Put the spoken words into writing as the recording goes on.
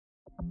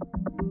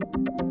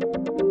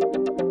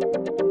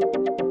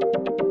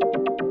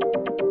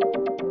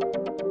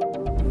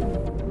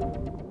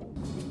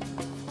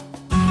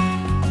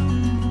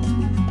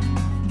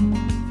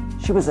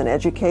She was an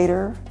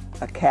educator,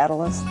 a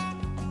catalyst,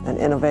 an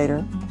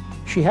innovator.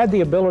 She had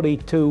the ability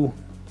to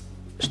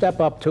step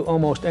up to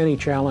almost any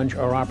challenge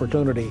or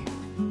opportunity.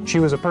 She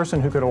was a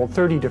person who could hold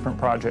 30 different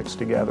projects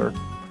together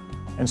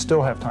and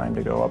still have time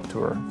to go up to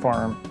her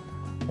farm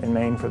in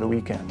Maine for the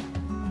weekend.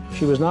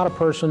 She was not a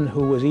person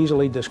who was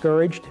easily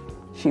discouraged.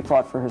 She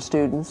fought for her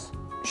students.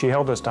 She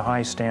held us to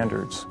high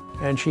standards.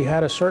 And she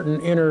had a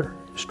certain inner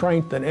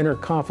strength and inner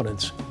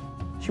confidence.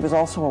 She was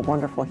also a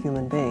wonderful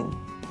human being.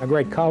 A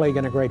great colleague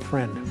and a great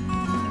friend.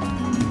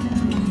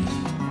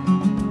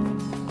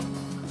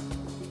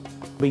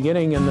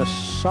 Beginning in the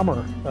summer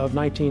of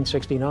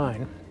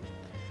 1969,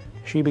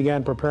 she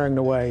began preparing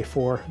the way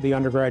for the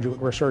Undergraduate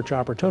Research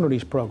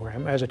Opportunities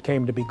Program, as it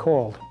came to be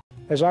called.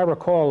 As I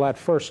recall, that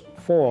first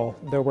fall,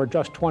 there were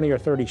just 20 or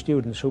 30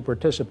 students who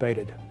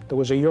participated. There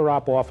was a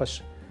UROP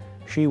office.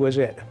 She was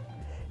it.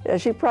 Yeah,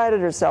 she prided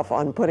herself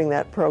on putting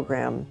that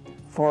program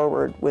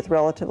forward with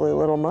relatively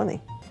little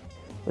money.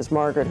 It was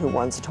Margaret who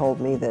once told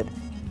me that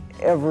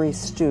every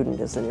student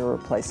is an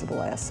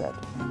irreplaceable asset.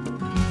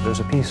 There's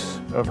a piece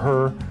of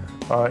her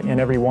in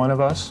every one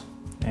of us,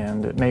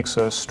 and it makes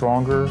us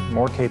stronger,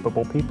 more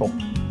capable people.